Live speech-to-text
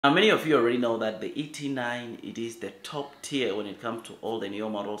Now, many of you already know that the ET9, it is the top tier when it comes to all the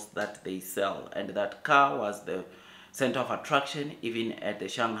Nio models that they sell, and that car was the center of attraction even at the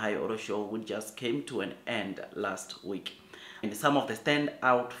Shanghai Auto Show, which just came to an end last week. And some of the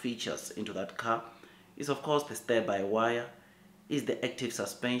standout features into that car is, of course, the steer-by-wire, is the active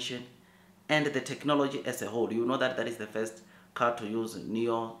suspension, and the technology as a whole. You know that that is the first car to use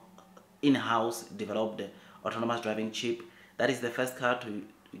Nio in-house developed autonomous driving chip. That is the first car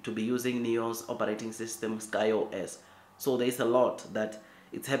to be using Nio's operating system, SkyOS. So there is a lot that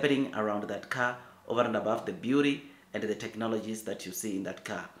it's happening around that car over and above the beauty and the technologies that you see in that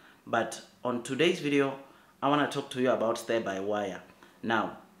car. But on today's video, I want to talk to you about steer-by-wire.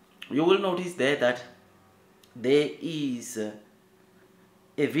 Now, you will notice there that there is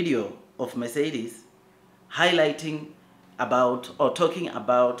a video of Mercedes highlighting about or talking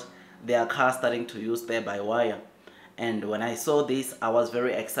about their car starting to use steer-by-wire. And when I saw this, I was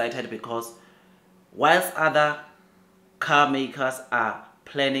very excited because whilst other car makers are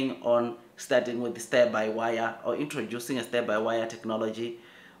planning on starting with the steer-by-wire or introducing a steer-by-wire technology,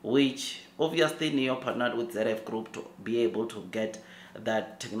 which obviously Nio partnered with ZF Group to be able to get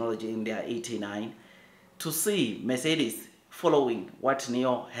that technology in their ET9, to see Mercedes following what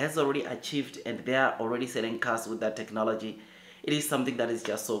Nio has already achieved and they are already selling cars with that technology, it is something that is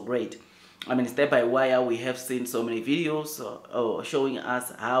just so great. I mean, steer-by-wire, we have seen so many videos showing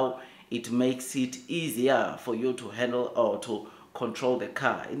us how it makes it easier for you to handle or to control the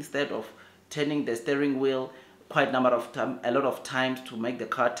car. Instead of turning the steering wheel quite a lot of times to make the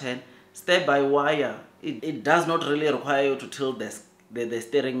car turn, steer-by-wire, it does not really require you to tilt the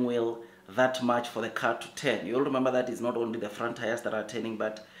steering wheel that much for the car to turn. You'll remember that it's not only the front tires that are turning,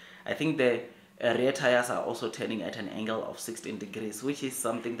 but I think the rear tires are also turning at an angle of 16 degrees, which is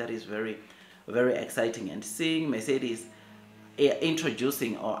something that is very, very exciting. And seeing Mercedes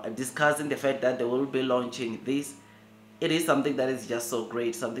introducing or discussing the fact that they will be launching this, it is something that is just so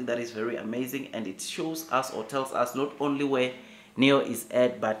great, something that is very amazing, and it shows us or tells us not only where Nio is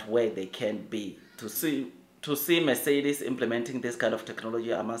at, but where they can be. To see Mercedes implementing this kind of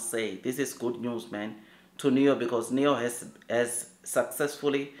technology, I must say, this is good news, man, to Nio, because Nio has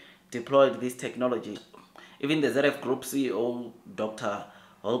successfully deployed this technology. Even the ZF Group CEO, Dr.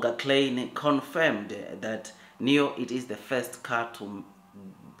 Holger Klein, confirmed that Nio, it is the first car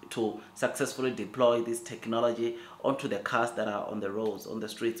to successfully deploy this technology onto the cars that are on the roads, on the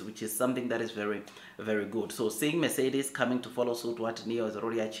streets, which is something that is very, very good. So seeing Mercedes coming to follow suit what Nio has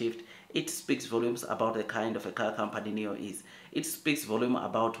already achieved, it speaks volumes about the kind of a car company Nio is. It speaks volume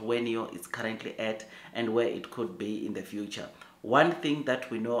about where Nio is currently at and where it could be in the future. One thing that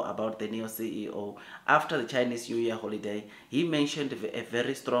we know about the Nio CEO, after the Chinese New Year holiday, he mentioned a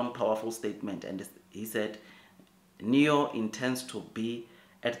very strong, powerful statement, and he said Nio intends to be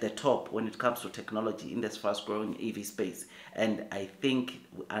at the top when it comes to technology in this fast-growing EV space. And I think,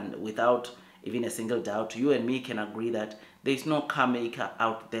 and without even a single doubt, you and me can agree that there is no car maker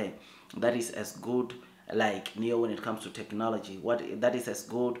out there that is as good like Nio when it comes to technology. That is as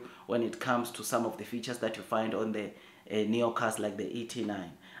good when it comes to some of the features that you find on the Nio cars like the ET9.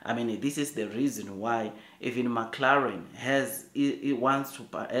 I mean, this is the reason why even McLaren has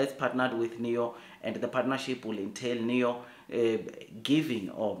partnered with Nio, and the partnership will entail Nio giving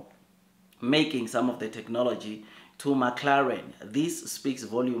or making some of the technology to McLaren. This speaks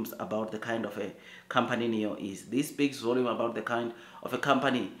volumes about the kind of a company Nio is. This speaks volume about the kind of a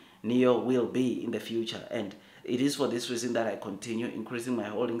company Nio will be in the future. And it is for this reason that I continue increasing my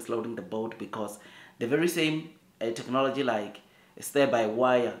holdings, loading the boat, because the very same technology like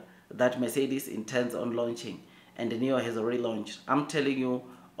steer-by-wire that Mercedes intends on launching and Nio has already launched, I'm telling you,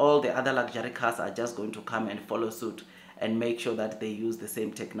 all the other luxury cars are just going to come and follow suit and make sure that they use the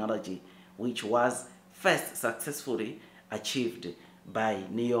same technology, which was first successfully achieved by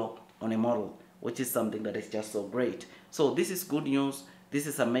Nio on a model, which is something that is just so great. So this is good news. This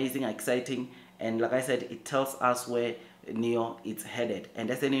is amazing, exciting, and like I said, it tells us where Nio is headed.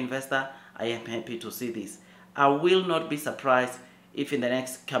 And as an investor, I am happy to see this. I will not be surprised if in the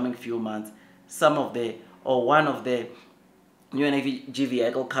next coming few months, one of the new energy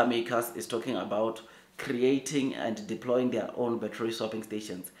vehicle car makers is talking about creating and deploying their own battery swapping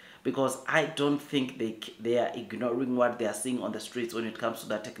stations, because I don't think they are ignoring what they are seeing on the streets when it comes to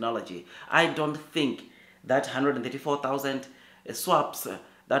that technology. I don't think that 134,000 swaps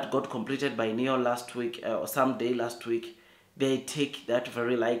that got completed by Nio last week or some day last week, they take that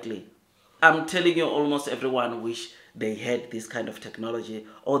very lightly. I'm telling you, almost everyone wish they had this kind of technology,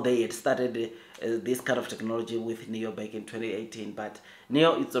 or they had started this kind of technology with Nio back in 2018. But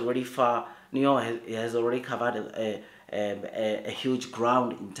Nio is already far. Nio has already covered a a huge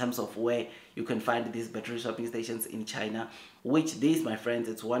ground in terms of where you can find these battery swapping stations in China, which this, my friends,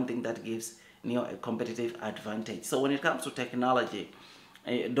 it's one thing that gives NIO a competitive advantage. So when it comes to technology,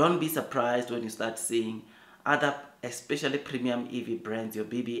 don't be surprised when you start seeing other, especially premium EV brands, your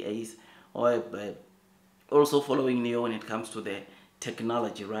BBAs, or also following NIO when it comes to the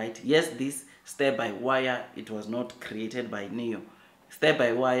technology, right? Yes, this steer-by-wire, it was not created by NIO.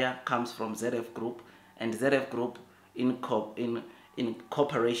 Steer-by-wire comes from ZF Group, and ZF Group, in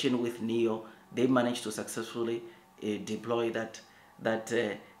cooperation with NIO, they managed to successfully deploy that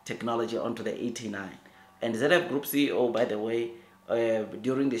technology onto the ET9. And ZF Group CEO, by the way,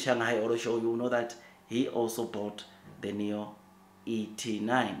 during the Shanghai Auto Show, you know that he also bought the NIO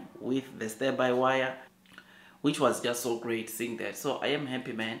ET9 with the steer-by-wire, which was just so great seeing that. So I am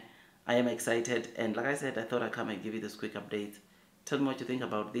happy, man. I am excited, and like I said, I thought I'd come and give you this quick update. Tell me what you think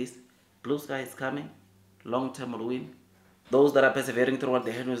about this. Blue sky is coming. Long term will win. Those that are persevering throughout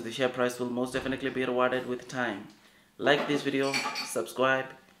the headwinds, the share price will most definitely be rewarded with time. Like this video, subscribe,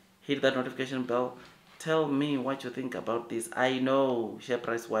 hit that notification bell. Tell me what you think about this. I know share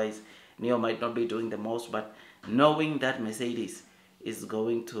price wise, NIO might not be doing the most, but knowing that Mercedes is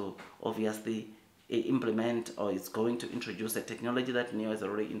going to obviously implement, or it's going to introduce a technology that NIO has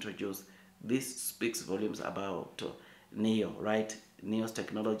already introduced, this speaks volumes about NIO, right? NIO's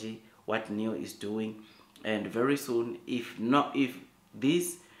technology, what NIO is doing, and very soon, if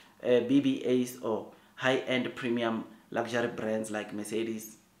these BBAs or high-end premium luxury brands like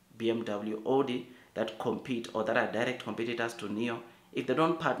Mercedes, BMW, Audi that compete or that are direct competitors to NIO, if they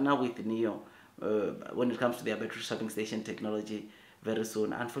don't partner with NIO when it comes to their battery swapping station technology very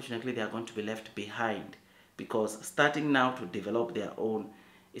soon, unfortunately they are going to be left behind, because starting now to develop their own,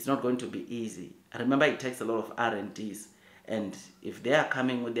 it's not going to be easy. Remember, it takes a lot of R&Ds, and if they are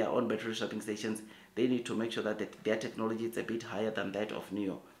coming with their own battery swapping stations, they need to make sure that their technology is a bit higher than that of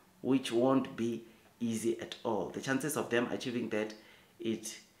NIO, which won't be easy at all. The chances of them achieving that,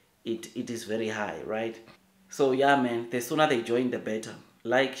 it is very high, right? So yeah, man, the sooner they join, the better.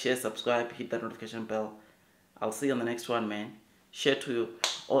 Like, share, subscribe, hit that notification bell. I'll see you on the next one, man. Share to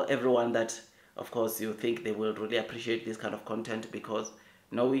everyone that, of course, you think they will really appreciate this kind of content, because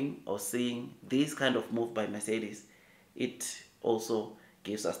knowing or seeing this kind of move by Mercedes, it also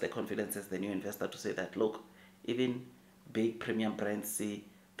gives us the confidence as the new investor to say that, look, even big premium brands see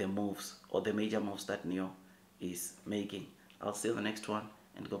the moves or the major moves that NIO is making. I'll see you on the next one,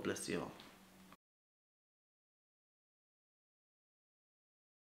 and God bless you all.